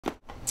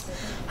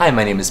Hi,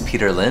 my name is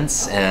Peter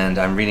Linz, and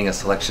I'm reading a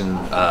selection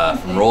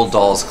from Roald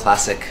Dahl's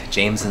classic,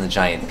 James and the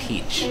Giant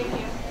Peach.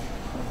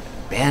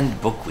 Banned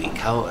Book Week.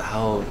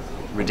 How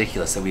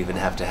ridiculous that we even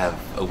have to have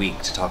a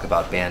week to talk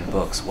about banned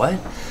books. What?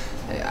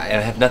 I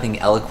have nothing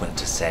eloquent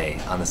to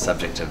say on the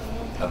subject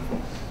of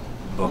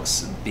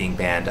books being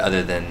banned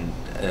other than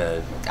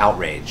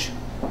outrage.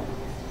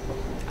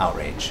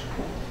 Outrage.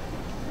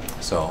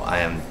 So I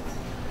am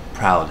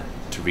proud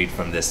to read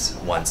from this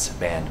once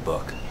banned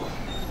book.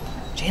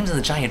 James and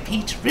the Giant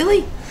Peach?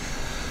 Really?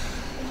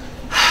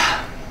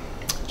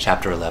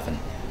 Chapter 11.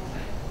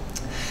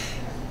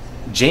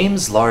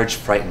 James' large,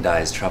 frightened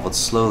eyes traveled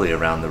slowly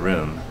around the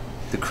room.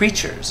 The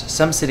creatures,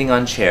 some sitting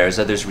on chairs,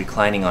 others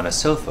reclining on a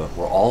sofa,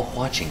 were all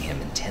watching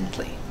him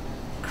intently.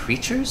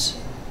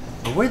 Creatures?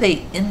 Or were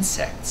they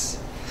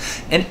insects?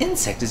 An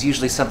insect is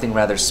usually something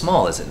rather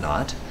small, is it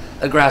not?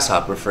 A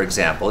grasshopper, for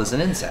example, is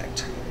an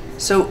insect.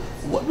 So,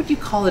 what would you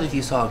call it if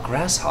you saw a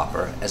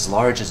grasshopper as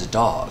large as a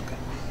dog?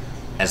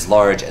 As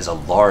large as a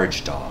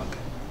large dog.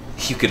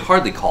 You could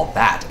hardly call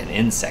that an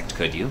insect,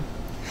 could you?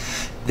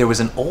 There was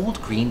an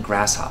old green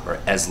grasshopper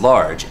as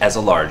large as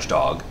a large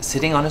dog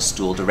sitting on a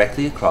stool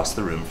directly across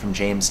the room from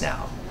James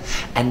now.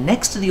 And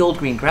next to the old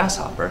green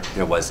grasshopper,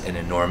 there was an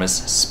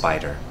enormous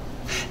spider.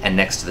 And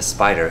next to the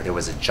spider, there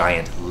was a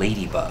giant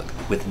ladybug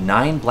with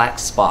 9 black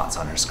spots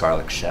on her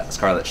scarlet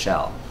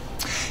shell.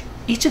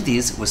 Each of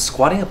these was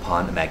squatting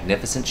upon a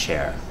magnificent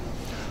chair.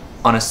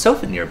 On a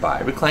sofa nearby,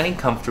 reclining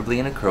comfortably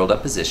in a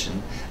curled-up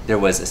position, there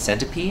was a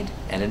centipede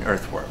and an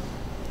earthworm.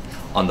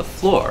 On the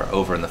floor,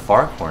 over in the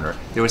far corner,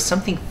 there was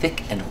something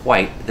thick and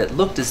white that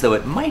looked as though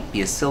it might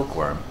be a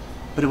silkworm,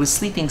 but it was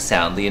sleeping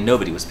soundly and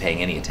nobody was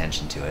paying any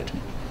attention to it.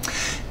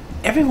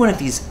 Every one of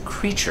these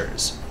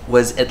creatures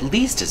was at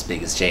least as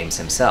big as James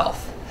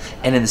himself,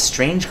 and in the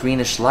strange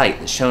greenish light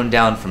that shone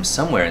down from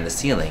somewhere in the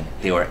ceiling,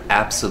 they were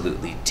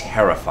absolutely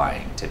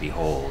terrifying to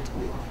behold.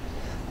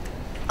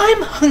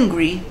 "I'm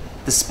hungry,"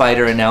 the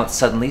spider announced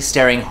suddenly,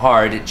 staring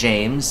hard at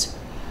James.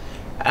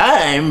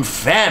 "I'm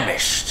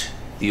famished,"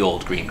 the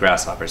old green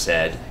grasshopper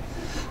said.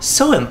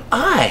 "So am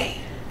I,"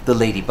 the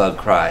ladybug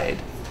cried.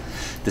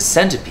 The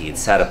centipede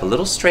sat up a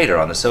little straighter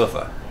on the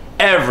sofa.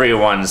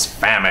 "Everyone's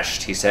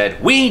famished," he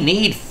said. "We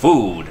need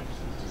food."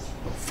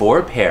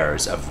 4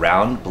 pairs of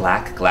round,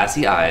 black,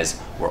 glassy eyes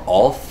were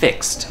all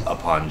fixed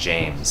upon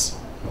James.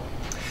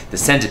 The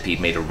centipede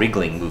made a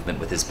wriggling movement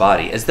with his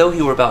body, as though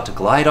he were about to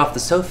glide off the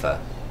sofa,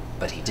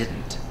 but he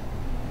didn't.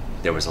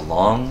 There was a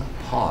long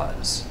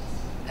pause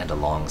and a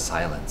long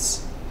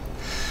silence.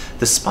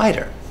 The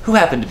spider, who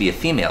happened to be a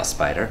female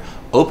spider,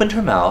 opened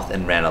her mouth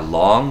and ran a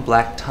long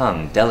black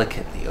tongue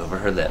delicately over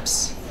her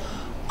lips.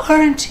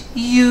 "Aren't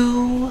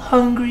you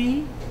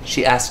hungry?"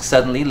 she asked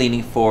suddenly,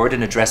 leaning forward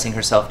and addressing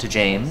herself to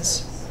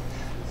James.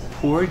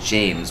 Poor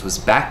James was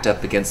backed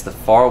up against the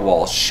far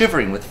wall,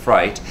 shivering with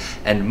fright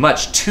and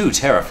much too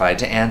terrified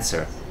to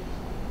answer.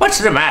 "What's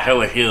the matter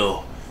with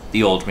you?"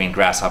 the old green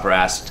grasshopper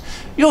asked.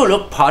 "You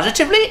look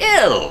positively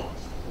ill."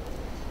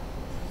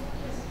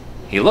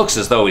 "He looks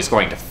as though he's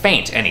going to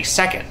faint any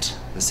second,"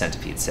 the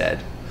centipede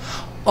said.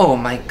 "Oh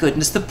my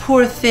goodness, the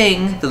poor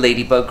thing," the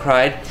ladybug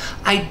cried.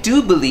 "I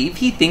do believe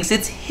he thinks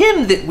it's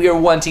him that we're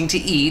wanting to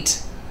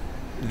eat."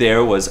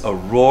 There was a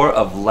roar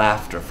of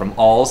laughter from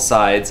all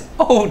sides.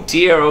 Oh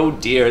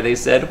dear, they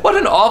said. "What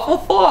an awful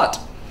thought."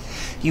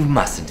 "You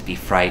mustn't be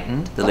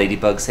frightened," the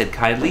ladybug said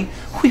kindly.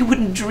 "We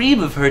wouldn't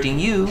dream of hurting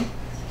you.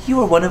 You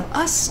are one of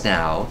us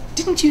now.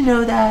 Didn't you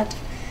know that?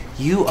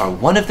 You are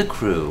one of the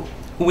crew.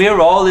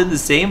 We're all in the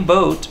same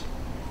boat."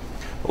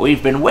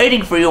 "We've been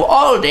waiting for you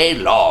all day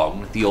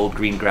long," the old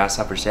green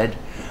grasshopper said.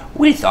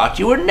 "We thought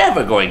you were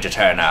never going to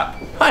turn up.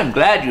 I'm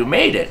glad you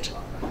made it."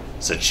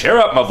 "So cheer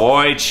up, my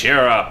boy,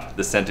 cheer up,"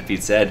 the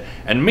centipede said.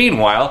 "And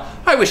meanwhile,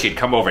 I wish you'd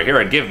come over here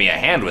and give me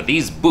a hand with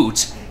these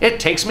boots.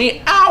 It takes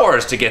me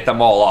hours to get them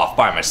all off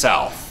by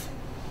myself."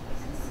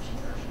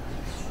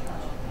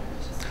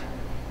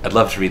 I'd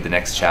love to read the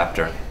next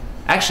chapter.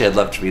 Actually, I'd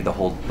love to read the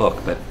whole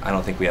book, but I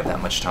don't think we have that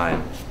much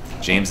time.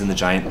 James and the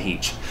Giant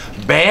Peach.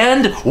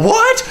 Banned?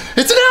 What?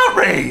 It's an